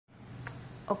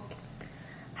Okay.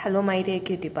 Hello my dear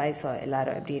cutie pies. So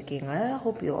எல்லாரும் எப்படி இருக்கீங்க?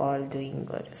 Hope you all doing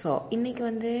good. So இன்னைக்கு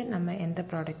வந்து நம்ம எந்த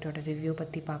ப்ராடக்ட்டோட ரிவ்யூ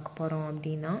பத்தி பார்க்க போறோம்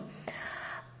அப்படினா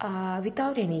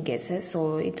without any guesses, so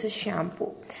it's a shampoo.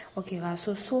 Okay,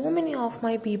 so many of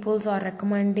my peoples are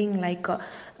recommending like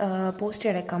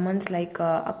posted comments like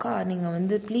akka neenga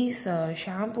vandu please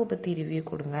shampoo பத்தி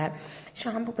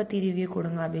review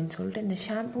கொடுங்க அப்படினு சொல்லிட்டு இந்த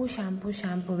shampoo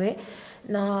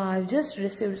I've just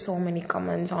received so many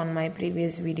comments on my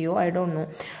previous video. I don't know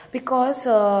because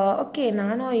okay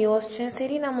நானும் யோசிச்சேன்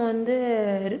சரி நம்ம வந்து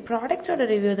ப்ராடக்ட்ஸோட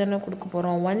ரிவ்யூ தானே கொடுக்க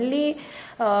போறோம் only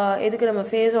எதுக்கு நம்ம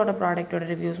ஃபேஸோட ப்ராடக்ட்டோட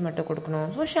ரிவ்யூஸ் மட்டும் கொடுக்கணும்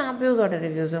ஸோ ஷாம்பூஸோட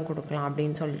ரிவ்யூஸும் கொடுக்கலாம்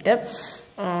அப்படின்னு சொல்லிட்டு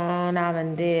நான்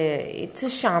வந்து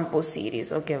இட்ஸ் ஷாம்பூ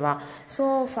சீரீஸ் ஓகேவா ஸோ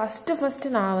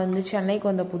ஃபஸ்ட்டு நான் வந்து சென்னைக்கு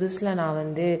வந்த புதுசில் நான்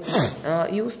வந்து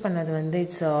யூஸ் பண்ணது வந்து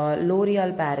it's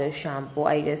லோரியால் Paris shampoo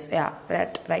I guess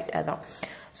right அதான்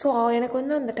ஸோ எனக்கு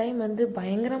வந்து அந்த டைம் வந்து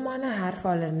பயங்கரமான ஹேர்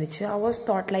ஃபால் இருந்துச்சு I was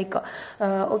thought like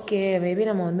okay maybe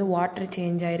நம்ம வந்து வாட்டர்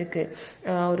சேஞ்ச் ஆகிருக்கு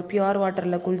ஒரு பியூர்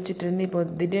வாட்டரில் குளிச்சுட்டு இருந்து இப்போ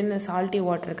திடீர்னு சால்ட்டி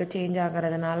வாட்டருக்கு சேஞ்ச்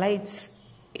ஆகிறதுனால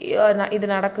இது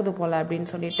நடக்குது போல் அப்படின்னு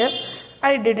சொல்லிட்டு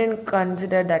I didn't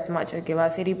consider that much ஓகேவா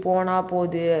சரி போனால்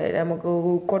போது நமக்கு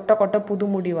கொட்டை புது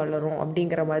முடி வளரும்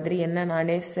அப்படிங்கிற மாதிரி என்ன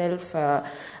நானே செல்ஃப்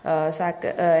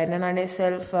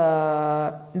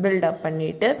பில்டப்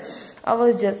பண்ணிவிட்டு I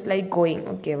was just like going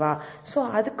ஓகேவா ஸோ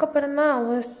அதுக்கப்புறம் தான் I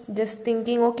was just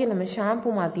thinking okay நம்ம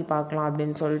ஷாம்பு மாற்றி பார்க்கலாம்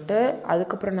அப்படின்னு சொல்லிட்டு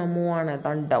அதுக்கப்புறம் நான் மூவ் ஆனது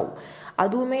தான் டவ்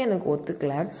அதுவுமே எனக்கு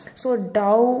ஒத்துக்கல ஸோ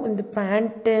டவ் இந்த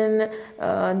பேண்டன்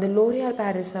அந்த லோரியால்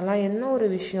பாரிஸ் எல்லாம் என்ன ஒரு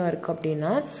விஷயம் இருக்குது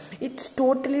அப்படின்னா it's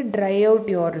totally try out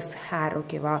your hair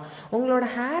ஓகேவா உங்களோட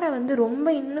ஹேரை வந்து ரொம்ப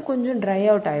இன்னும் கொஞ்சம் ட்ரை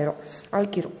அவுட்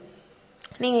ஆக்கிரும்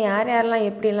நீங்கள் யாரெல்லாம்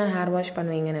எப்படிலாம் ஹேர் வாஷ்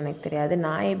பண்ணுவீங்கன்னு எனக்கு தெரியாது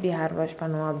நான் எப்படி ஹேர் வாஷ்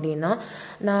பண்ணுவேன் அப்படின்னா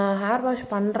நான் ஹேர் வாஷ்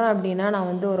பண்ணுறேன் அப்படின்னா நான்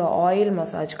வந்து ஒரு ஆயில்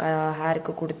மசாஜ்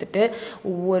ஹேருக்கு கொடுத்துட்டு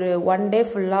ஒரு 1 டே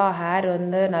ஃபுல்லாக ஹேர்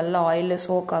வந்து நல்ல ஆயிலில்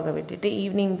சோக்காக விட்டுட்டு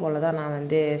ஈவினிங் போல் தான் நான்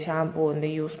வந்து ஷாம்பூ வந்து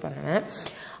யூஸ் பண்ணுவேன்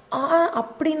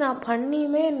அப்படி நான்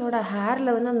பண்ணியுமே என்னோடய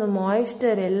ஹேரில் வந்து அந்த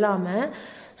மாய்ஸ்டர் எல்லாமே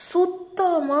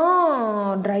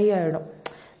சுத்தமாக ட்ரை ஆகிடும்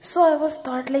so I was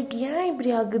thought like ஏன் இப்படி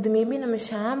ஆகுது மேபி நம்ம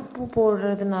ஷாம்பு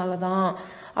போடுறதுனால தான்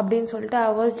அப்படின்னு சொல்லிட்டு ஐ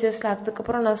வாஸ் ஜஸ்ட்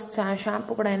அதுக்கப்புறம் நான்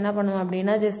ஷாம்பு கூட என்ன பண்ணுவேன்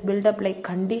அப்படின்னா ஜஸ்ட் பில்டப் லைக்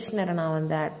கண்டிஷ்னரை நான்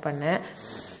வந்து ஆட் பண்ணேன்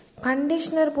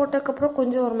கண்டிஷ்னர் போட்டதுக்கப்புறம்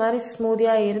கொஞ்சம் ஒரு மாதிரி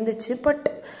ஸ்மூதியாக இருந்துச்சு but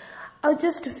I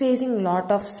just facing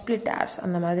lot of split hairs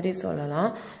அந்த மாதிரி சொல்லலாம்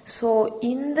ஸோ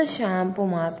இந்த ஷாம்பு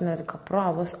மாற்றினதுக்கப்புறம்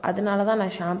அதனால தான்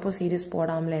நான் ஷாம்பு சீரீஸ்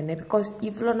போடாமலே இருந்தேன் பிகாஸ்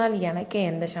இவ்வளோ நாள் எனக்கே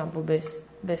எந்த ஷாம்பு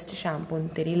பெஸ்ட்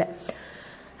ஷாம்புன்னு தெரியல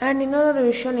அண்ட் இன்னொரு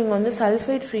விஷயம் நீங்கள் வந்து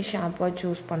சல்ஃபேட் ஃப்ரீ ஷாம்புவாக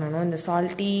சூஸ் பண்ணணும் இந்த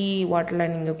சால்ட்டி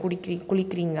வாட்டரில் நீங்கள்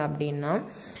குளிக்கிறீங்க அப்படின்னா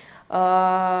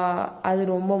அது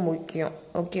ரொம்ப முக்கியம்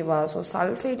ஓகேவா ஸோ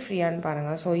சல்ஃபேட் ஃப்ரீயான்னு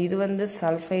பாருங்கள் ஸோ இது வந்து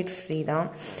சல்ஃபேட் ஃப்ரீ தான்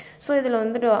ஸோ இதில்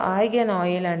வந்துட்டு ஆர்கன்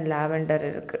ஆயில் அண்ட் லாவெண்டர்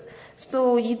இருக்குது ஸோ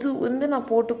இது வந்து நான்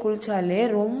போட்டு குளித்தாலே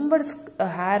ரொம்ப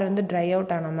ஹேர் வந்து ட்ரை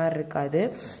அவுட் ஆன மாதிரி இருக்காது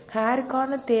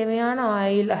ஹேருக்கான தேவையான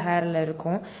ஆயில் ஹேரில்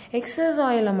இருக்கும் எக்ஸஸ்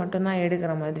ஆயிலை மட்டும்தான்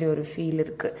எடுக்கிற மாதிரி ஒரு ஃபீல்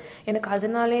இருக்குது எனக்கு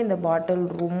அதனாலே இந்த பாட்டில்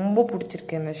ரொம்ப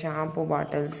பிடிச்சிருக்கு இந்த shampoo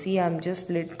bottle see I'm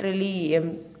just literally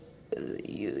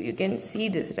you can see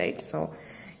this right so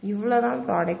இவ்வளோதான்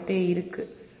ப்ராடக்டே இருக்குது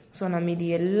ஸோ நம்ம இது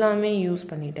எல்லாமே யூஸ்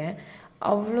பண்ணிட்டேன்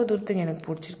அவ்வளோ தூரத்துக்கு எனக்கு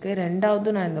பிடிச்சிருக்கு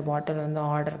ரெண்டாவது நான் இந்த பாட்டில் வந்து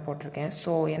ஆர்டர் போட்டிருக்கேன்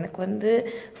ஸோ எனக்கு வந்து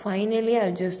finally I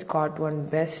just got one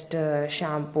best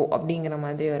shampoo அப்படிங்கிற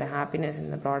மாதிரி ஒரு ஹாப்பினஸ்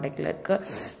இந்த ப்ராடக்டில் இருக்குது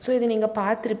ஸோ இது நீங்கள்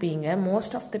பார்த்துருப்பீங்க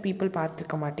மோஸ்ட் ஆஃப் த பீப்புள்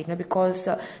பார்த்துருக்க மாட்டீங்க because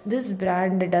this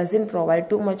brand doesn't provide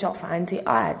too much of fancy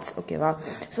ads ஓகேவா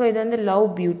ஸோ இது வந்து லவ்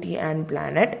பியூட்டி அண்ட்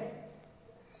பிளானட்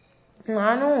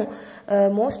நானும்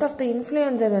மோஸ்ட் ஆஃப் த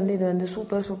இன்ஃப்ளூயன்சர் வந்து இது வந்து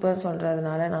சூப்பர்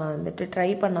சொல்கிறதுனால நான் வந்துட்டு ட்ரை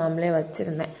பண்ணாமலே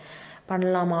வச்சுருந்தேன்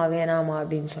பண்ணலாமா வேணாமா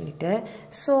அப்படின்னு சொல்லிட்டு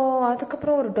ஸோ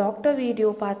அதுக்கப்புறம் ஒரு டாக்டர் வீடியோ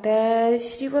பார்த்தேன்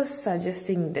she was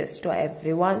suggesting this to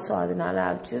every one so அதனால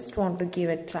I just want to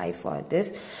give it try for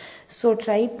this so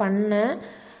try பண்ணேன்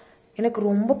எனக்கு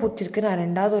ரொம்ப பிடிச்சிருக்கு நான்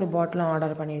ரெண்டாவது ஒரு பாட்டில்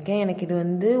ஆர்டர் பண்ணியிருக்கேன் எனக்கு இது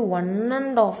வந்து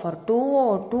 1.5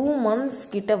 or 2 months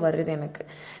கிட்ட வருது எனக்கு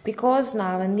பிகாஸ்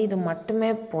நான் வந்து இது மட்டுமே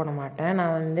போட மாட்டேன்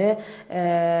நான் வந்து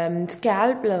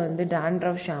ஸ்கேல்பில் வந்து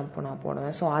டேண்ட்ரஃப் ஷாம்பு நான்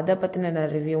போடுவேன் ஸோ அதை பற்றின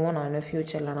ரிவ்யூவும் நான் இன்னும்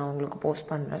ஃப்யூச்சரில் நான் உங்களுக்கு போஸ்ட்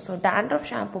பண்ணுறேன் ஸோ டேண்ட்ரஃப்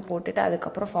ஷாம்பு போட்டுட்டு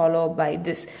அதுக்கப்புறம் ஃபாலோ பை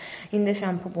திஸ் இந்த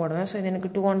ஷாம்பு போடுவேன் ஸோ இது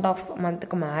எனக்கு 2.5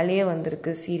 months மேலேயே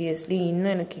வந்திருக்கு சீரியஸ்லி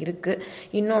இன்னும் எனக்கு இருக்குது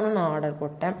இன்னொன்று நான் ஆர்டர்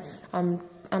போட்டேன்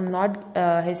I'm not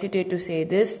hesitate to say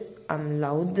this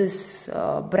love this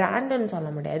brand சொல்ல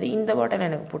முடியாது இந்த பாட்டில்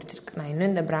எனக்கு பிடிச்சிருக்கு நான் இன்னும்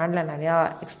இந்த பிராண்டில் நிறையா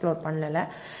எக்ஸ்ப்ளோர் பண்ணலை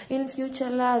இன்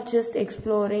ஃபியூச்சரில் ஜஸ்ட்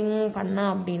எக்ஸ்ப்ளோரிங்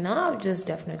பண்ணேன் அப்படின்னா just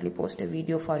definitely post a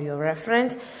video for your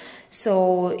reference so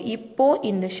இப்போது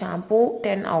இந்த shampoo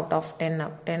 10 out of 10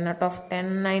 10 out of 10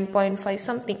 9.5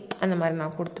 something அந்த மாதிரி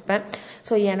நான் கொடுத்துப்பேன்.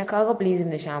 ஸோ எனக்காக ப்ளீஸ்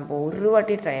இந்த ஷாம்பூ ஒரு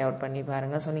வாட்டி ட்ரை அவுட் பண்ணி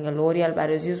பாருங்கள். ஸோ நீங்கள் லோரியால்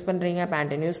பாரிஸ் யூஸ் பண்ணுறீங்க,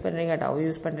 பேண்டன் யூஸ் பண்ணுறீங்க, டவ்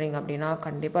யூஸ் பண்ணுறீங்க அப்படின்னா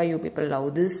கண்டிப்பாக you people love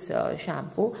this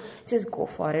shampoo. Just go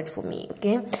for it for me.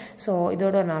 Okay, so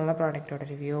இதோட ஒரு நல்ல ப்ராடக்டோட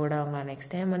ரிவ்யூவோட அவங்கள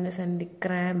நெக்ஸ்ட் டைம் வந்து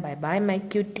சந்திக்கிறேன். Bye bye my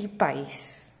cutie wise.